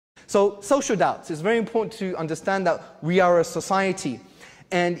So social doubts, it's very important to understand that we are a society.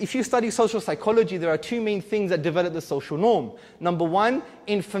 And if you study social psychology, there are two main things that develop the social norm. Number one,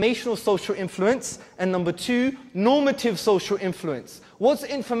 informational social influence. And number two, normative social influence. What's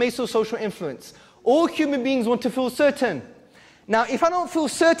informational social influence? All human beings want to feel certain. Now, if I don't feel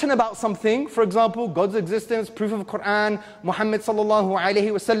certain about something, for example, God's existence, proof of Quran, Muhammad sallallahu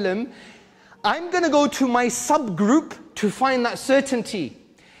alayhi wasallam, I'm going to go to my subgroup to find that certainty.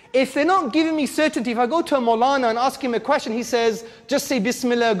 If they're not giving me certainty, if I go to a Maulana and ask him a question, he says, just say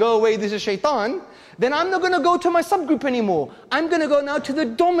Bismillah, go away, this is shaitan, then I'm not going to go to my subgroup anymore. I'm going to go now to the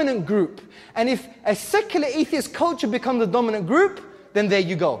dominant group. And if a secular atheist culture becomes the dominant group, then there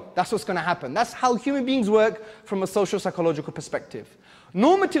you go. That's what's going to happen. That's how human beings work from a social psychological perspective.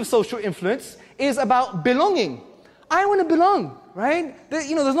 Normative social influence is about belonging. I want to belong, right? There's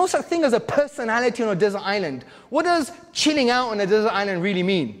no such thing as a personality on a desert island. What does chilling out on a desert island really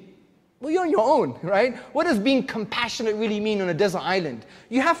mean? Well, you're on your own, right? What does being compassionate really mean on a desert island?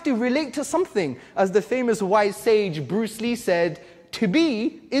 You have to relate to something. As the famous wise sage Bruce Lee said, to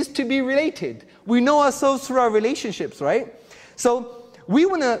be is to be related. We know ourselves through our relationships, right? So we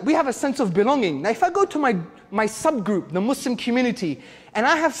have a sense of belonging. Now, if I go to my subgroup, the Muslim community, and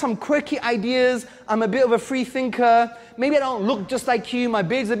I have some quirky ideas, I'm a bit of a free thinker, maybe I don't look just like you, my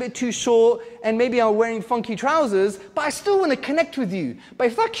beard's a bit too short, and maybe I'm wearing funky trousers, but I still want to connect with you. But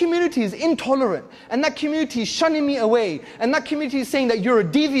if that community is intolerant, and that community is shunning me away, and that community is saying that you're a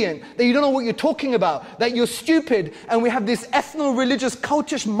deviant, that you don't know what you're talking about, that you're stupid, and we have this ethno-religious,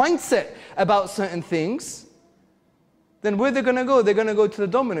 cultish mindset about certain things, then where they're going to go? They're going to go to the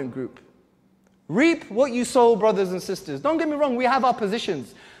dominant group. Reap what you sow, brothers and sisters. Don't get me wrong, we have our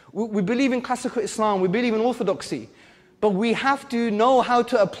positions. We believe in classical Islam, we believe in orthodoxy. But we have to know how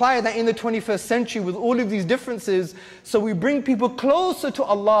to apply that in the 21st century with all of these differences, so we bring people closer to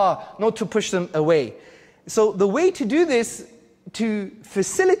Allah, not to push them away. So the way to do this, to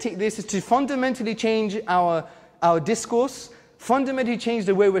facilitate this, is to fundamentally change our discourse, fundamentally change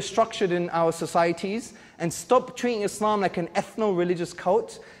the way we're structured in our societies, and stop treating Islam like an ethno-religious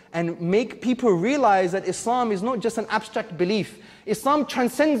cult, and make people realize that Islam is not just an abstract belief. Islam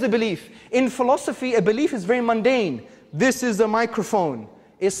transcends the belief. In philosophy, a belief is very mundane. This is a microphone.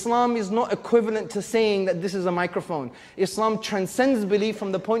 Islam is not equivalent to saying that this is a microphone. Islam transcends belief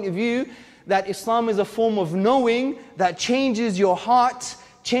from the point of view that Islam is a form of knowing that changes your heart,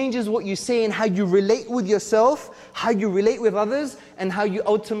 changes what you say and how you relate with yourself, how you relate with others, and how you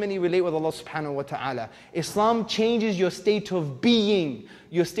ultimately relate with Allah subhanahu wa ta'ala. Islam changes your state of being,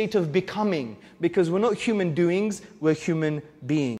 your state of becoming, because we're not human doings, we're human beings.